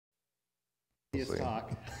Atheists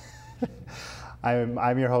Talk.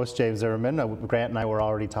 I'm your host, James Zimmerman. Grant and I were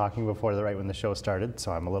already talking before right when the show started,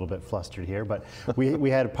 so I'm a little bit flustered here. But we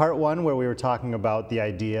had part one where we were talking about the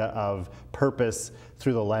idea of purpose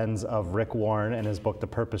through the lens of Rick Warren and his book, The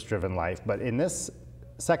Purpose-Driven Life. But in this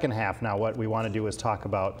second half now, what we want to do is talk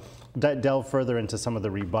about, delve further into some of the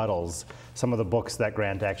rebuttals, some of the books that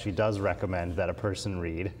Grant actually does recommend that a person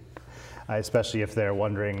read, especially if they're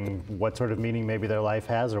wondering what sort of meaning maybe their life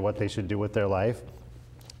has or what they should do with their life.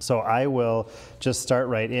 So I will just start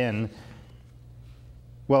right in.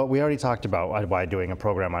 Well, we already talked about why doing a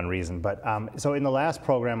program on reason, but so in the last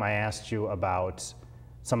program I asked you about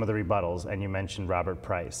some of the rebuttals, and you mentioned Robert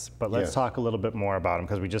Price. But let's talk a little bit more about him,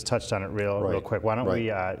 because we just touched on it real quick. Why don't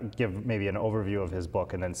we give maybe an overview of his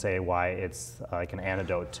book and then say why it's like an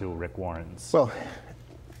antidote to Rick Warren's? Well,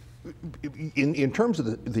 in terms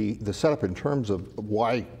of the setup, in terms of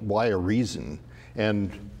why a reason,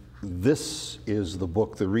 and this is the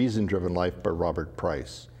book, The Reason-Driven Life by Robert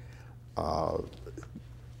Price. I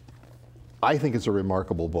think it's a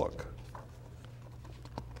remarkable book.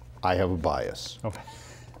 I have a bias. Okay.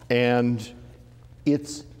 And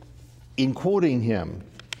it's, in quoting him,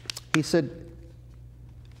 he said,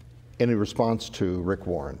 in a response to Rick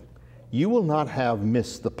Warren, "You will not have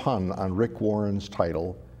missed the pun on Rick Warren's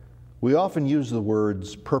title. We often use the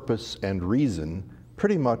words purpose and reason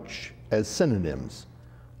pretty much as synonyms.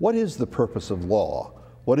 What is the purpose of law?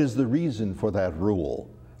 What is the reason for that rule?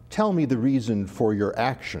 Tell me the reason for your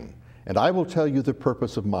action, and I will tell you the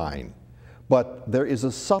purpose of mine. But there is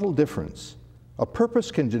a subtle difference. A purpose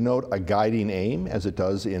can denote a guiding aim, as it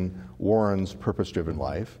does in Warren's Purpose-Driven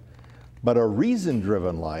Life, but a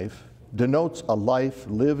reason-driven life denotes a life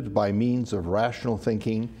lived by means of rational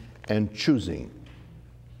thinking and choosing.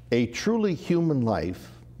 A truly human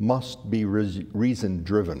life must be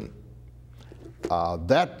reason-driven."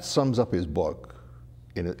 That sums up his book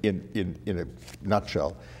in a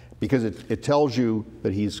nutshell, because it tells you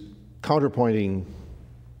that he's counterpointing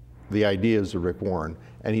the ideas of Rick Warren,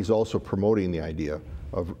 and he's also promoting the idea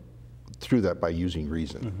of through that by using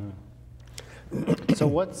reason. Mm-hmm. So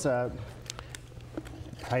what's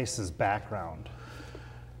Price's background?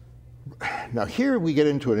 Now here we get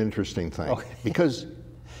into an interesting thing, because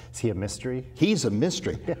is he a mystery? He's a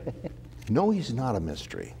mystery. No, he's not a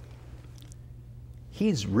mystery.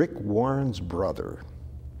 He's Rick Warren's brother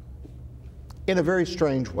in a very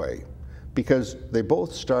strange way, because they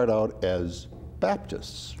both start out as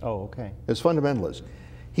Baptists, as fundamentalists.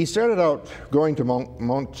 He started out going to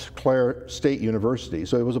Montclair State University,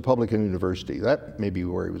 so it was a public university. That may be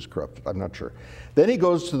where he was corrupt, I'm not sure. Then he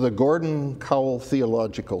goes to the Gordon Cowell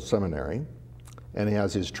Theological Seminary, and he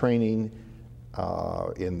has his training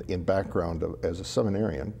in background as a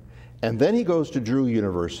seminarian. And then he goes to Drew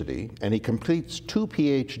University, and he completes 2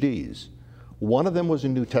 PhDs. One of them was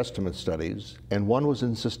in New Testament studies, and one was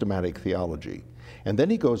in systematic theology. And then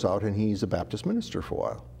he goes out and he's a Baptist minister for a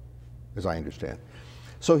while, as I understand.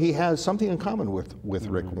 So he has something in common with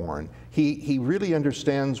Rick Warren. He really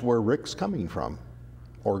understands where Rick's coming from,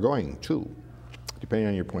 or going to, depending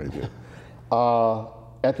on your point of view.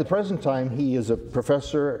 At the present time, he is a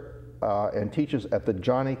professor and teaches at the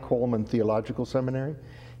Johnny Coleman Theological Seminary.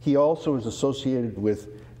 He also is associated with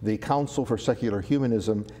the Council for Secular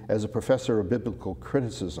Humanism as a professor of biblical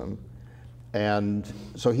criticism. And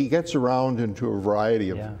so he gets around into a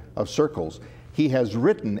variety of circles. He has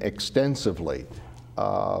written extensively.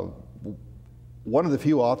 One of the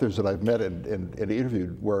few authors that I've met and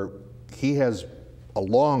interviewed where he has a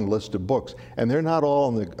long list of books, and they're not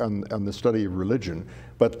all on the study of religion,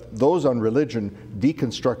 but those on religion: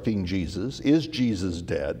 Deconstructing Jesus, Is Jesus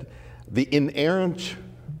Dead?, The Inerrant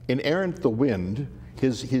the Wind,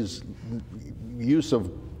 his use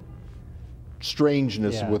of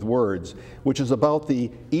strangeness with words, which is about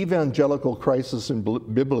the evangelical crisis in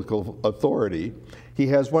biblical authority. He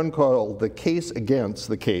has one called The Case Against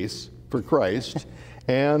the Case for Christ,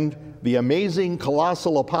 and The Amazing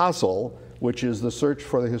Colossal Apostle, which is the search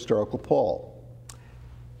for the historical Paul.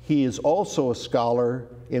 He is also a scholar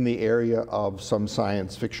in the area of some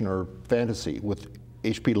science fiction or fantasy with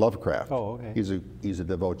H.P. Lovecraft. He's a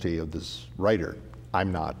devotee of this writer.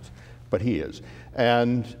 I'm not, but he is.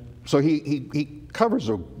 And so he covers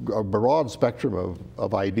a broad spectrum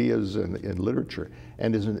of ideas in literature,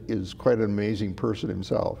 and is quite an amazing person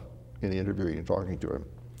himself in interviewing and talking to him.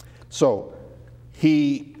 So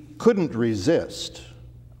he couldn't resist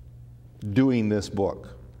doing this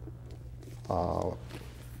book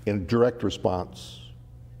in direct response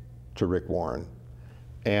to Rick Warren.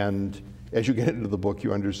 And as you get into the book,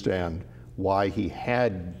 you understand why he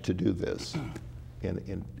had to do this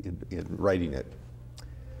in writing it.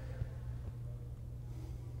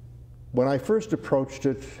 When I first approached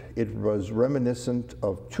it, it was reminiscent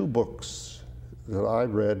of two books that I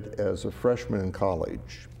read as a freshman in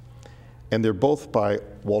college, and they're both by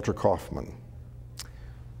Walter Kaufman.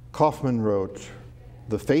 Kaufman wrote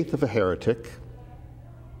The Faith of a Heretic,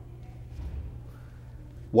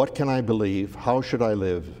 What Can I Believe? How Should I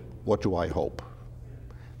Live? What Do I Hope?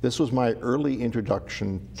 This was my early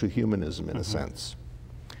introduction to humanism, in a sense.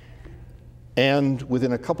 And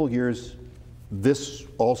within a couple years, this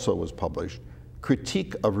also was published,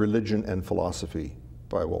 Critique of Religion and Philosophy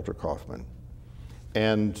by Walter Kaufman.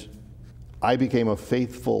 And I became a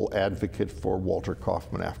faithful advocate for Walter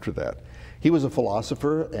Kaufman after that. He was a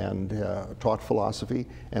philosopher and taught philosophy,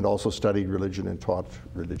 and also studied religion and taught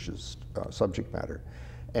religious subject matter.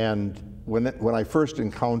 And when I first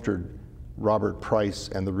encountered Robert Price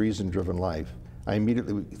and The Reason-Driven Life, I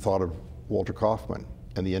immediately thought of Walter Kaufman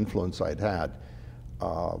and the influence I'd had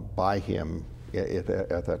by him at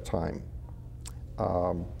that time.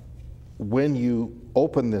 When you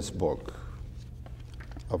open this book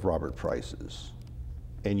of Robert Price's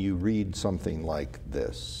and you read something like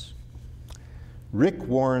this, Rick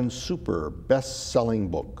Warren's super best-selling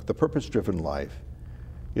book, The Purpose-Driven Life,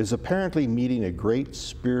 is apparently meeting a great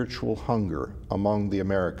spiritual hunger among the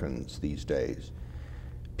Americans these days.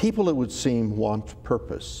 People, it would seem, want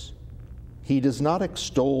purpose. He does not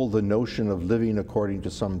extol the notion of living according to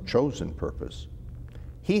some chosen purpose.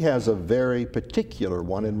 He has a very particular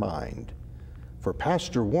one in mind. For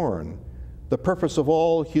Pastor Warren, the purpose of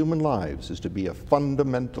all human lives is to be a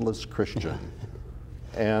fundamentalist Christian.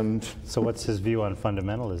 And so what's his view on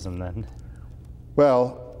fundamentalism then?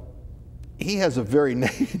 Well, he has a very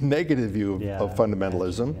negative view of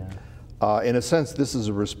fundamentalism. In a sense, this is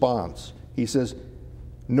a response. He says,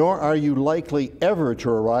 nor are you likely ever to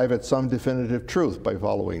arrive at some definitive truth by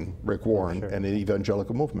following Rick Warren and the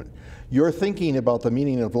evangelical movement. Your thinking about the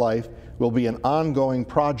meaning of life will be an ongoing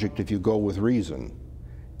project if you go with reason.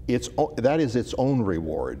 That is its own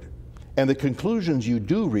reward. And the conclusions you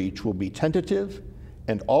do reach will be tentative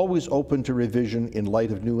and always open to revision in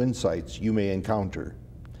light of new insights you may encounter.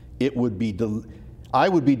 I would be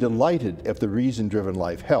delighted if the reason-driven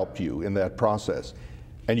life helped you in that process.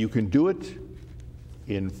 And you can do it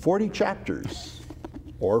in 40 chapters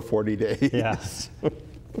or 40 days. Yes.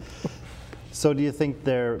 So do you think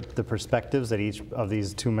the perspectives that each of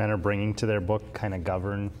these two men are bringing to their book kind of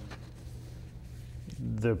govern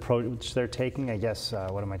the approach they're taking? I guess,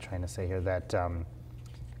 what am I trying to say here? That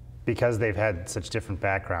because they've had such different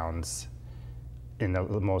backgrounds in the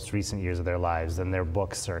most recent years of their lives, then their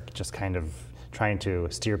books are just kind of trying to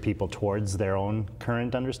steer people towards their own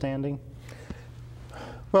current understanding?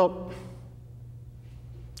 Well,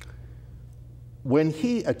 when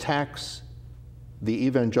he attacks the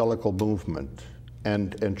evangelical movement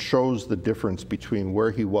and shows the difference between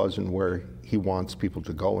where he was and where he wants people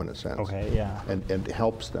to go, in a sense, and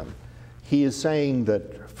helps them, he is saying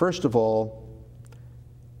that, first of all,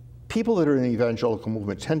 people that are in the evangelical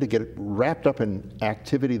movement tend to get wrapped up in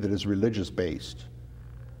activity that is religious-based.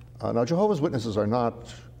 Now, Jehovah's Witnesses are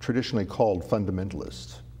not traditionally called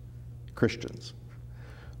fundamentalist Christians,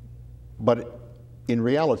 but in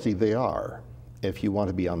reality they are, if you want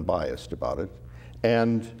to be unbiased about it.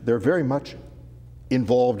 And they're very much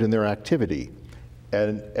involved in their activity.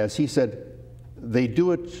 And as he said, they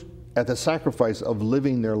do it at the sacrifice of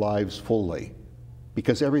living their lives fully,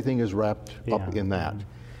 because everything is wrapped up in that.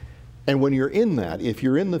 And when you're in that, if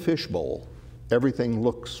you're in the fishbowl, everything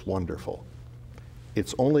looks wonderful.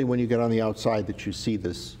 It's only when you get on the outside that you see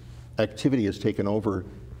this activity has taken over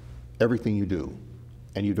everything you do,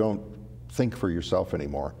 and you don't think for yourself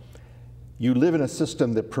anymore. You live in a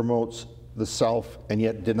system that promotes the self and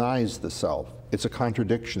yet denies the self. It's a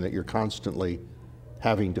contradiction that you're constantly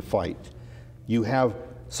having to fight. You have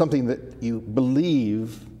something that you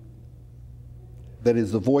believe that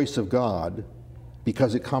is the voice of God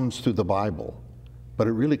because it comes through the Bible, but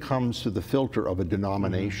it really comes through the filter of a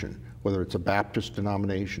denomination, whether it's a Baptist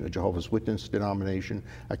denomination, a Jehovah's Witness denomination,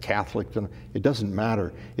 a Catholic denomination. It doesn't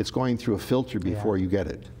matter. It's going through a filter before you get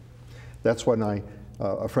it. That's when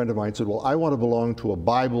a friend of mine said, well, I want to belong to a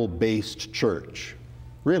Bible-based church.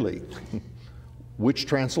 Really? Which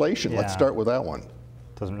translation? Let's start with that one.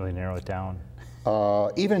 Doesn't really narrow it down.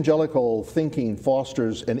 Evangelical thinking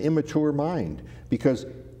fosters an immature mind because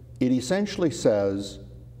it essentially says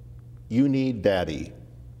you need daddy.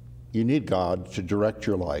 You need God to direct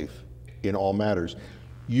your life in all matters.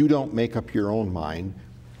 You don't make up your own mind.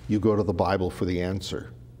 You go to the Bible for the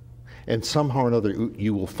answer. And somehow or another,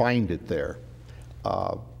 you will find it there.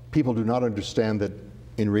 People do not understand that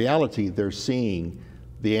in reality, they're seeing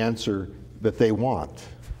the answer that they want.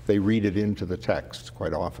 They read it into the text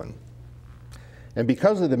quite often. And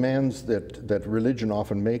because of the demands that religion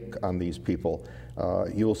often make on these people,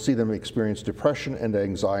 you will see them experience depression and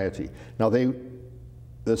anxiety. Now,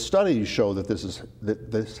 the studies show that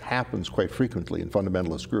this happens quite frequently in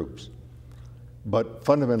fundamentalist groups. But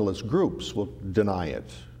fundamentalist groups will deny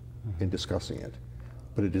it in discussing it,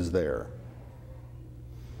 but it is there.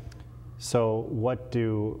 So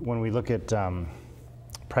when we look at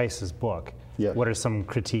Price's book, yes. What are some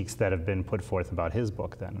critiques that have been put forth about his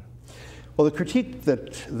book then? Well, the critique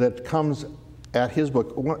that comes at his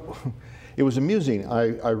book, it was amusing.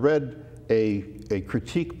 I read a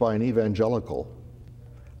critique by an evangelical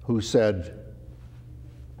who said,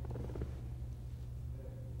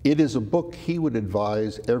 it is a book he would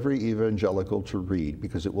advise every evangelical to read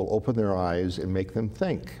because it will open their eyes and make them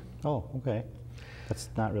think. Oh, okay. That's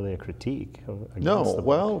not really a critique against No, the book.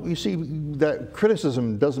 well, you see, that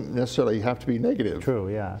criticism doesn't necessarily have to be negative. True,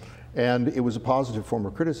 yeah. And it was a positive form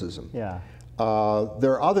of criticism. Yeah.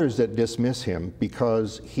 There are others that dismiss him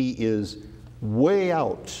because he is way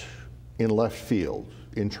out in left field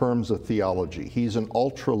in terms of theology. He's an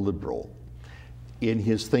ultra-liberal in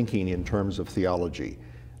his thinking in terms of theology.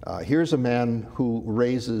 Here's a man who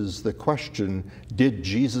raises the question, did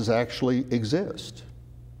Jesus actually exist?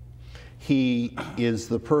 He is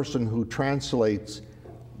the person who translates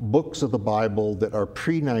books of the Bible that are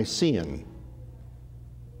pre-Nicene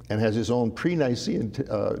and has his own pre-Nicene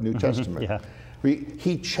New Testament. Yeah.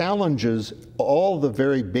 He challenges all the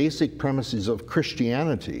very basic premises of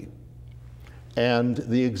Christianity and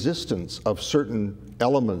the existence of certain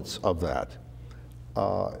elements of that.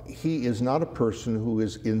 He is not a person who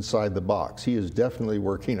is inside the box. He is definitely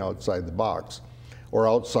working outside the box or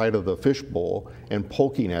outside of the fishbowl and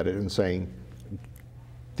poking at it and saying,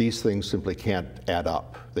 these things simply can't add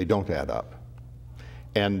up. They don't add up.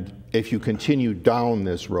 And if you continue down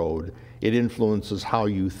this road, it influences how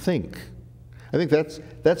you think. I think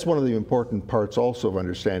that's one of the important parts also of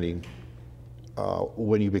understanding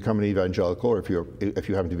when you become an evangelical, or if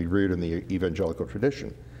you happen to be reared in the evangelical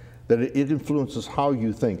tradition, that it influences how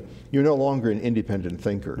you think. You're no longer an independent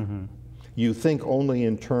thinker. Mm-hmm. You think only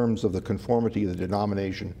in terms of the conformity of the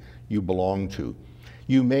denomination you belong to.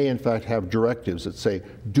 You may, in fact, have directives that say,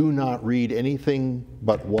 do not read anything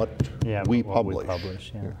but what we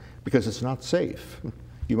publish. Yeah. Because it's not safe.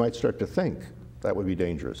 You might start to think that would be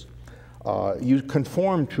dangerous. You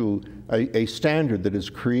conform to a standard that is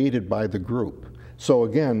created by the group. So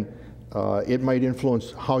again, it might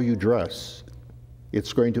influence how you dress.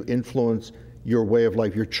 It's going to influence your way of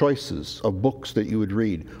life, your choices of books that you would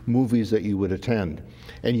read, movies that you would attend.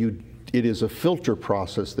 And it is a filter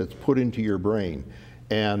process that's put into your brain.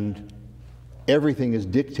 And everything is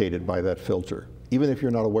dictated by that filter, even if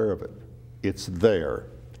you're not aware of it. It's there,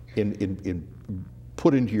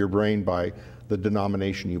 put into your brain by the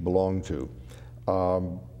denomination you belong to.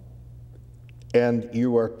 And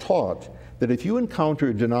you are taught that if you encounter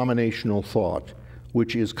a denominational thought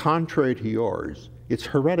which is contrary to yours, it's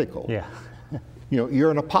heretical. Yeah. You know,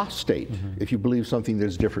 you're an apostate if you believe something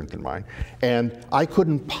that's different than mine. And I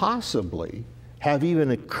couldn't possibly have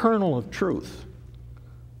even a kernel of truth.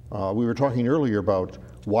 We were talking earlier about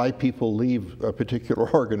why people leave a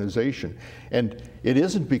particular organization. And it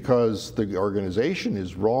isn't because the organization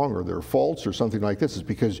is wrong or they're false or something like this. It's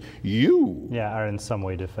because you are in some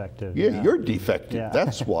way defective. Yeah, you're defective. Yeah.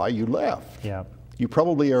 That's why you left. Yeah. You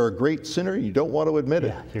probably are a great sinner. You don't want to admit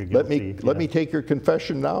it. You're guilty. Let me take your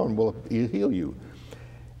confession now and we'll heal you.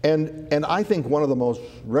 And I think one of the most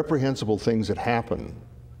reprehensible things that happen,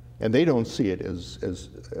 and they don't see it as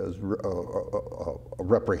a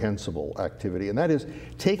reprehensible activity, and that is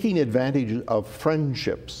taking advantage of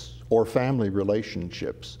friendships or family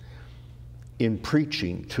relationships in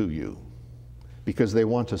preaching to you because they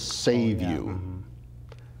want to save you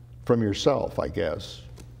from yourself, I guess,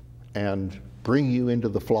 and bring you into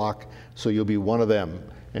the flock so you'll be one of them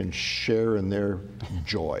and share in their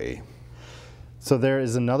joy. So there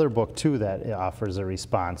is another book, too, that offers a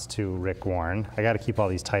response to Rick Warren. I got to keep all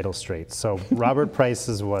these titles straight. So Robert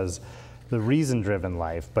Price's was The Reason-Driven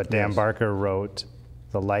Life, but Dan Barker wrote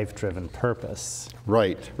The Life-Driven Purpose.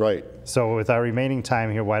 Right, right. So with our remaining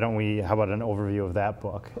time here, how about an overview of that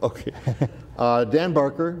book? Okay. Dan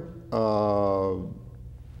Barker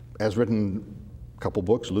has written a couple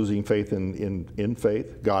books, Losing Faith in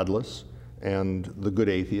Faith, Godless, and The Good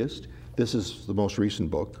Atheist. This is the most recent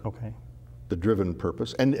book. Okay. The Driven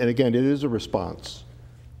Purpose. And again, it is a response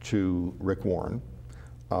to Rick Warren.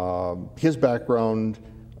 His background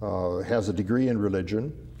has a degree in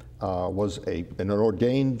religion, was an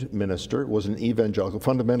ordained minister, was an evangelical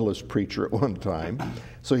fundamentalist preacher at one time.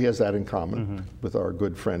 So he has that in common with our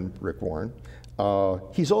good friend Rick Warren.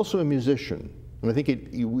 He's also a musician. And I think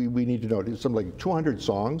we need to know, it's something like 200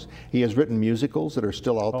 songs. He has written musicals that are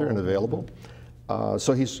still out there and available.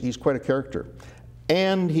 So he's quite a character.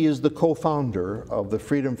 And he is the co-founder of the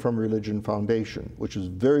Freedom from Religion Foundation, which is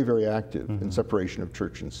very, very active in separation of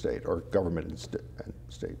church and state, or government and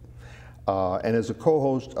state. And is a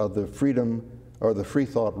co-host of the the Free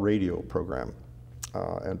Thought radio program,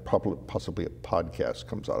 and possibly a podcast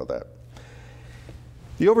comes out of that.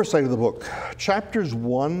 The oversight of the book. Chapters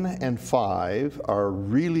 1 and 5 are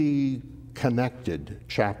really connected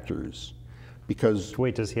chapters because...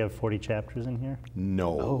 Wait, does he have 40 chapters in here?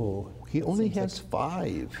 No. Oh, he only has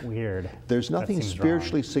 5. Weird. There's nothing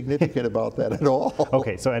spiritually significant about that at all.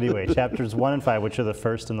 Okay, so anyway, chapters 1 and 5, which are the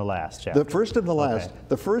first and the last chapter? The first and the last. Okay.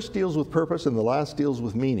 The first deals with purpose and the last deals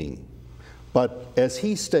with meaning. But as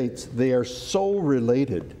he states, they are so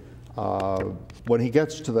related. When he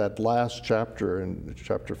gets to that last chapter, in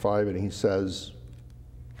chapter 5, and he says,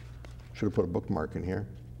 should have put a bookmark in here.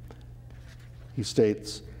 He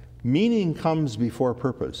states, meaning comes before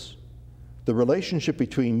purpose. The relationship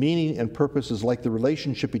between meaning and purpose is like the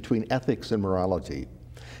relationship between ethics and morality.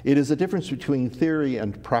 It is a difference between theory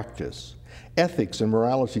and practice. Ethics and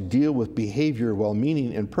morality deal with behavior, while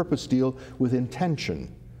meaning and purpose deal with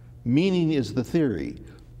intention. Meaning is the theory.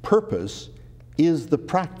 Purpose is the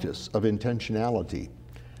practice of intentionality.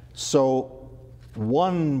 So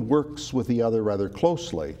one works with the other rather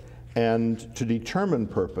closely. And to determine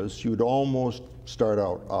purpose, you would almost start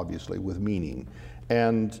out, obviously, with meaning.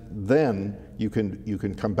 And then you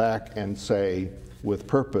can come back and say, with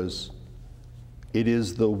purpose, it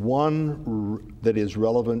is the one that is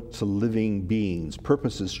relevant to living beings.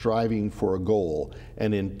 Purpose is striving for a goal,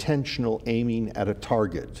 an intentional aiming at a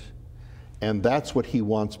target. And that's what he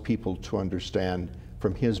wants people to understand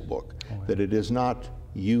from his book, that it is not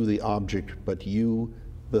you, the object, but you,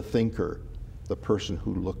 the thinker, the person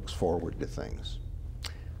who looks forward to things.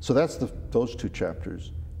 So that's those 2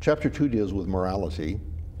 chapters. Chapter 2 deals with morality,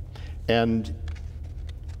 and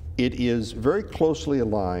it is very closely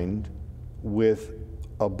aligned with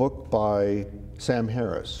a book by Sam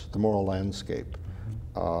Harris, The Moral Landscape.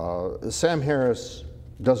 Sam Harris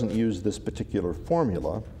doesn't use this particular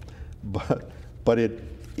formula, but it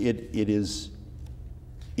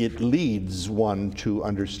leads one to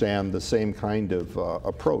understand the same kind of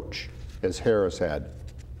approach as Harris had.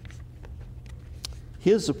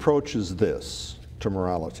 His approach is this to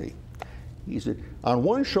morality. He said, on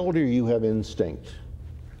one shoulder you have instinct.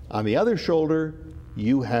 On the other shoulder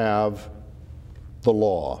you have the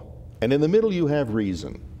law. And in the middle you have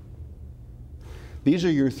reason. These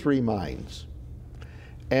are your 3 minds.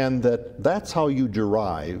 And that's how you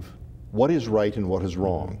derive what is right and what is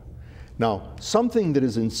wrong. Now, something that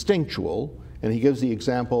is instinctual, and he gives the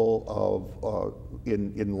example of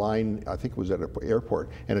in line, I think it was at an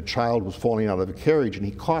airport, and a child was falling out of a carriage, and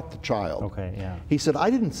he caught the child. Okay, yeah. He said,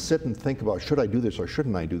 I didn't sit and think about, should I do this or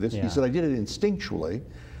shouldn't I do this? Yeah. He said, I did it instinctually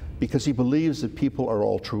because he believes that people are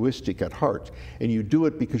altruistic at heart, and you do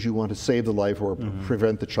it because you want to save the life or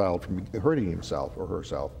prevent the child from hurting himself or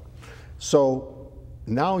herself. So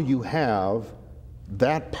now you have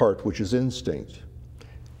that part which is instinct.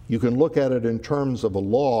 You can look at it in terms of a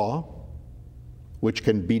law, which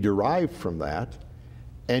can be derived from that,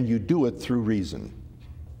 and you do it through reason.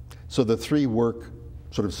 So the 3 work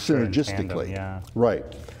sort of synergistically. Tandem, yeah. Right.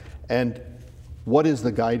 And what is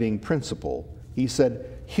the guiding principle? He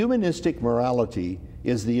said, humanistic morality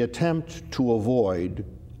is the attempt to avoid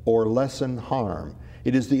or lessen harm.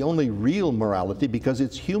 It is the only real morality because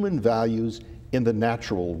it's human values in the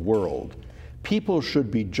natural world. People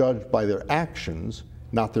should be judged by their actions,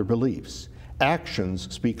 not their beliefs.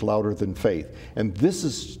 Actions speak louder than faith. And this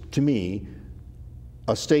is, to me,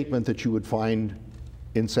 a statement that you would find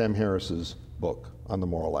in Sam Harris's book on the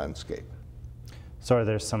moral landscape. So are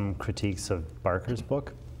there some critiques of Barker's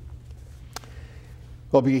book?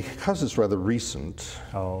 Well, because it's rather recent.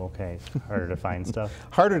 Oh, okay. Harder to find stuff?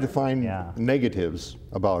 Harder to find negatives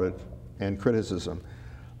about it and criticism.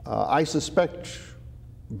 I suspect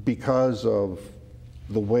because of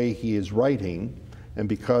the way he is writing and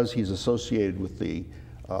because he's associated with the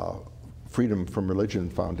Freedom from Religion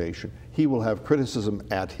Foundation, he will have criticism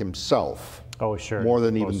at himself. Oh, sure. More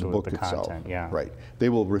than even the book itself. Content, yeah. Right. They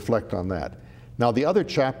will reflect on that. Now, the other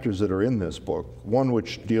chapters that are in this book, one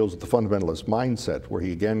which deals with the fundamentalist mindset, where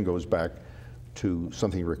he again goes back to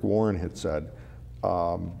something Rick Warren had said,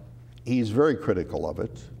 he's very critical of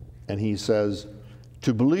it, and he says,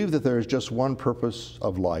 to believe that there is just one purpose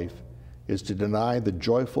of life is to deny the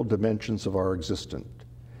joyful dimensions of our existence.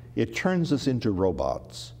 It turns us into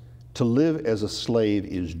robots. To live as a slave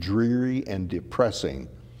is dreary and depressing.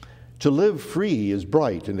 To live free is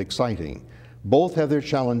bright and exciting, Both have their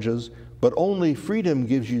challenges, but only freedom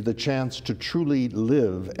gives you the chance to truly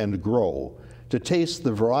live and grow, to taste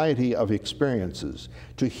the variety of experiences,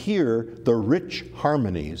 to hear the rich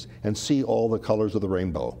harmonies and see all the colors of the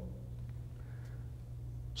rainbow.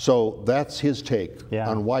 So that's his take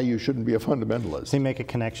on why you shouldn't be a fundamentalist. So you make a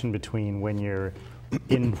connection between when you're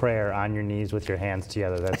in prayer on your knees with your hands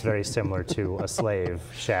together. That's very similar to a slave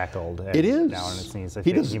shackled and it is. down on its knees. I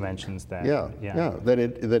think he mentions that. Yeah. That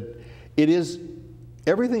it is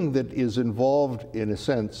everything that is involved in a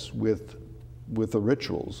sense with the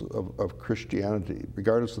rituals of Christianity,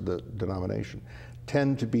 regardless of the denomination,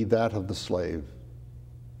 tend to be that of the slave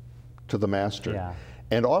to the master. Yeah.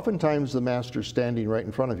 And oftentimes the master standing right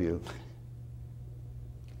in front of you.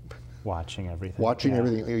 Watching everything. Watching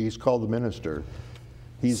everything. He's called the minister.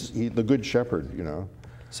 He's the good shepherd, you know.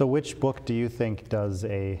 So which book do you think does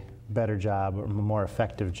a better job or a more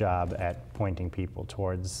effective job at pointing people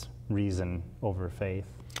towards reason over faith?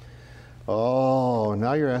 Oh,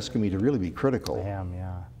 now you're asking me to really be critical. I am,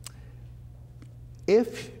 yeah.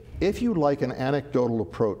 If you like an anecdotal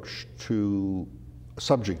approach to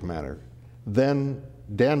subject matter, then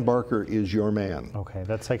Dan Barker is your man. Okay,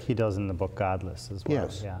 that's like he does in the book Godless as well.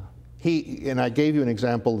 Yes. Yeah. And I gave you an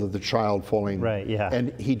example of the child falling. Right, yeah.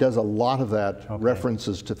 And he does a lot of that,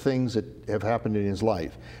 references to things that have happened in his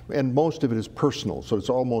life. And most of it is personal, so it's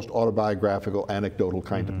almost autobiographical, anecdotal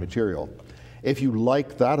kind of material. If you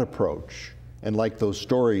like that approach and like those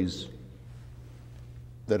stories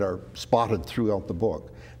that are spotted throughout the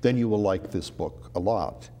book, then you will like this book a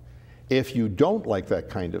lot. If you don't like that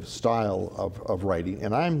kind of style of writing,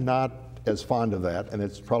 and I'm not as fond of that, and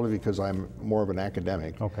it's probably because I'm more of an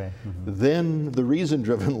academic, then the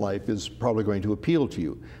reason-driven life is probably going to appeal to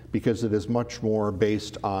you because it is much more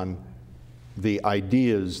based on the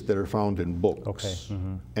ideas that are found in books,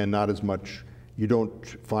 and not as much, you don't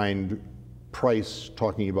find Price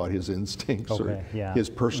talking about his instincts or his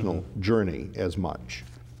personal journey as much.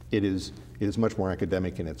 It is much more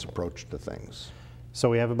academic in its approach to things. So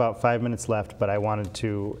we have about 5 minutes left, but I wanted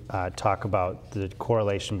to talk about the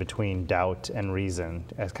correlation between doubt and reason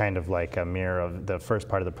as kind of like a mirror of the first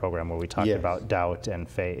part of the program where we talked about doubt and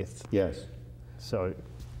faith. Yes. So,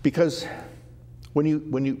 because when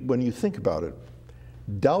you think about it,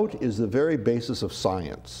 doubt is the very basis of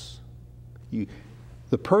science.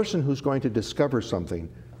 The person who's going to discover something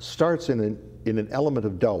starts in an element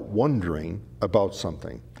of doubt, wondering about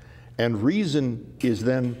something, and reason is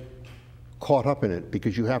then caught up in it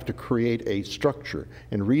because you have to create a structure,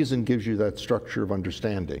 and reason gives you that structure of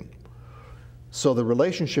understanding. So the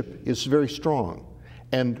relationship is very strong,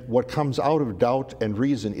 and what comes out of doubt and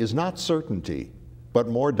reason is not certainty, but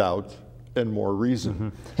more doubt and more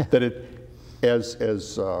reason. That it,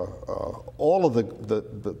 as all of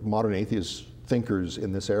the modern atheist thinkers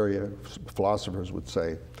in this area, philosophers would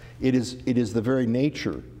say, it is the very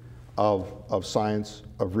nature of science,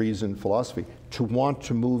 of reason, philosophy, to want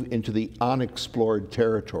to move into the unexplored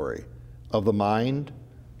territory of the mind,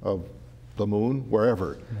 of the moon,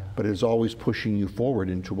 wherever. But it is always pushing you forward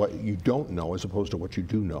into what you don't know as opposed to what you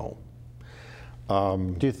do know.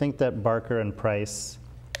 Do you think that Barker and Price,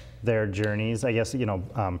 their journeys, I guess,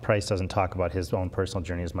 Price doesn't talk about his own personal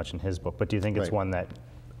journey as much in his book, but do you think it's one that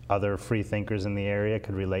other free thinkers in the area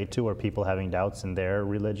could relate to, or people having doubts in their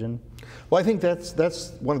religion? Well, I think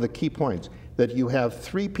that's one of the key points, that you have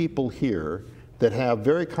three people here that have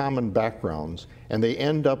very common backgrounds, and they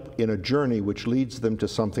end up in a journey which leads them to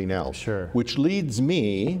something else. Sure. Which leads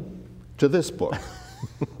me to this book,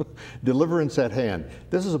 Deliverance at Hand.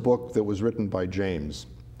 This is a book that was written by James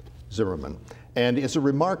Zimmerman, and it's a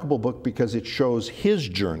remarkable book because it shows his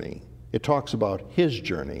journey. It talks about his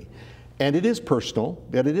journey. And it is personal,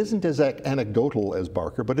 but it isn't as anecdotal as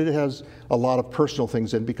Barker, but it has a lot of personal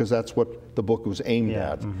things in because that's what the book was aimed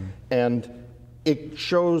at. And it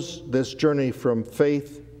shows this journey from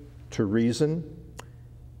faith to reason.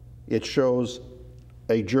 It shows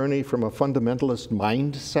a journey from a fundamentalist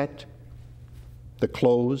mindset, the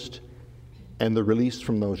closed, and the release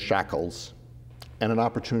from those shackles, and an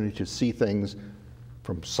opportunity to see things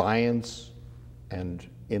from science and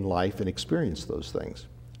in life and experience those things.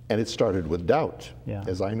 And it started with doubt,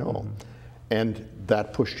 as I know. And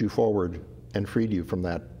that pushed you forward and freed you from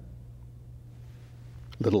that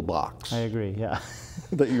little box. I agree,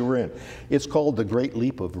 that you were in. It's called the Great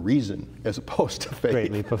Leap of Reason as opposed to faith.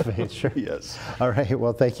 Great Leap of Faith, sure. Yes. All right,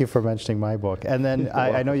 well, thank you for mentioning my book. And then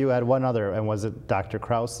I know you had one other, and was it Dr.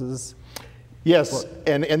 Krauss's? Yes,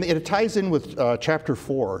 and it ties in with chapter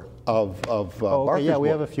 4 of Barker's book. Yeah, we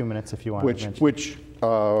have a few minutes if you want to mention.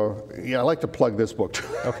 I like to plug this book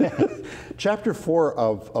too. Chapter 4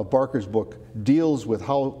 of Barker's book deals with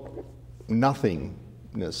how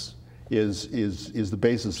nothingness is the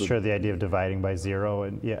basis of... Sure, the idea of dividing by zero,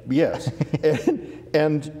 and yeah. Yes,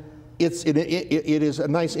 and it is a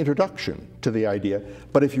nice introduction to the idea,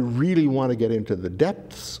 but if you really want to get into the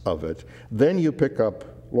depths of it, then you pick up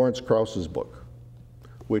Lawrence Krauss's book,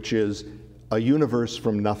 which is A Universe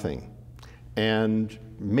from Nothing. And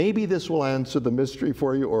maybe this will answer the mystery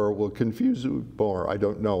for you, or it will confuse you more, I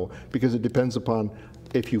don't know, because it depends upon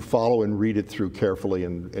if you follow and read it through carefully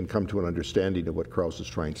and come to an understanding of what Krauss is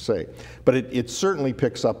trying to say. But it certainly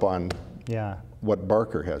picks up on what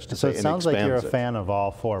Barker has to say. So it sounds like you're a it. fan of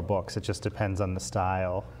all 4 books. It just depends on the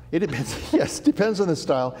style. It depends, yes, depends on the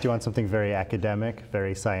style. Do you want something very academic,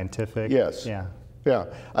 very scientific? Yes. Yeah. Yeah,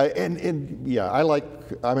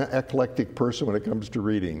 I'm an eclectic person when it comes to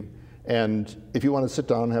reading. And if you want to sit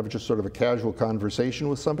down and have just sort of a casual conversation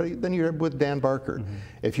with somebody, then you're with Dan Barker. Mm-hmm.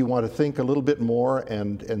 If you want to think a little bit more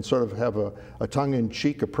and sort of have a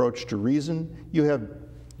tongue-in-cheek approach to reason, you have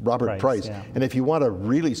Robert Price. Yeah. And if you want to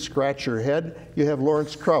really scratch your head, you have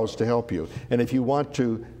Lawrence Krauss to help you. And if you want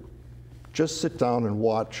to just sit down and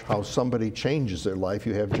watch how somebody changes their life,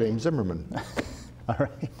 you have James Zimmerman. All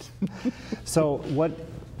right. So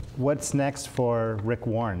what's next for Rick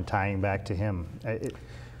Warren, tying back to him?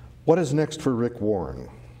 What is next for Rick Warren?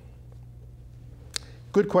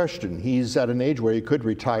 Good question. He's at an age where he could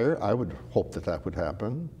retire. I would hope that would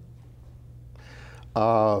happen.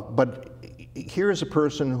 But here is a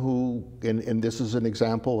person who, and this is an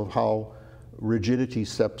example of how rigidity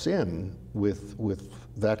steps in with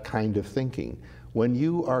that kind of thinking. When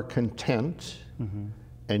you are content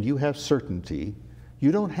and you have certainty,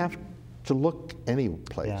 you don't have to look any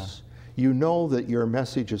place. Yeah. You know that your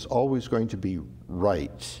message is always going to be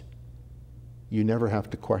right. You never have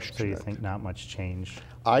to question it. So you think not much change?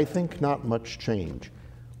 I think not much change.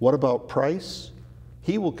 What about Price?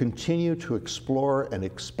 He will continue to explore and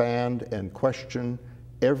expand and question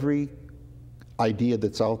every idea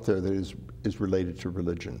that's out there that is related to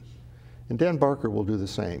religion. And Dan Barker will do the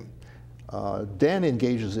same. Dan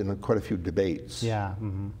engages in quite a few debates. Yeah.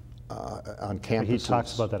 On campuses. He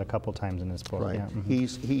talks about that a couple times in his book. Right. Yeah.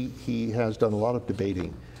 He has done a lot of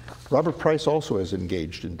debating. Robert Price also has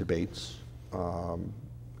engaged in debates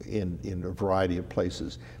in a variety of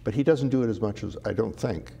places, but he doesn't do it as much as, I don't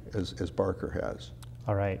think, as Barker has.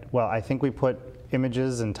 All right. Well, I think we put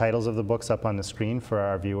images and titles of the books up on the screen for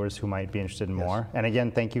our viewers who might be interested in more. And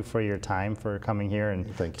again, thank you for your time, for coming here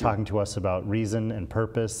and talking to us about reason and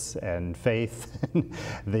purpose and faith,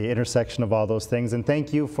 the intersection of all those things. And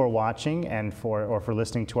thank you for watching and for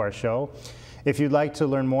listening to our show. If you'd like to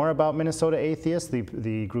learn more about Minnesota Atheists,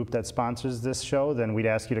 the group that sponsors this show, then we'd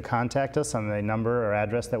ask you to contact us on the number or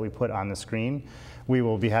address that we put on the screen. We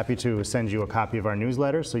will be happy to send you a copy of our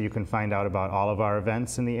newsletter so you can find out about all of our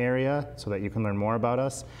events in the area so that you can learn more about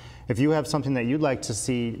us. If you have something that you'd like to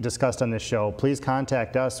see discussed on this show, please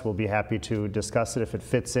contact us. We'll be happy to discuss it if it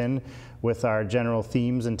fits in with our general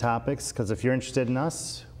themes and topics, because if you're interested in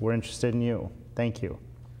us, we're interested in you. Thank you.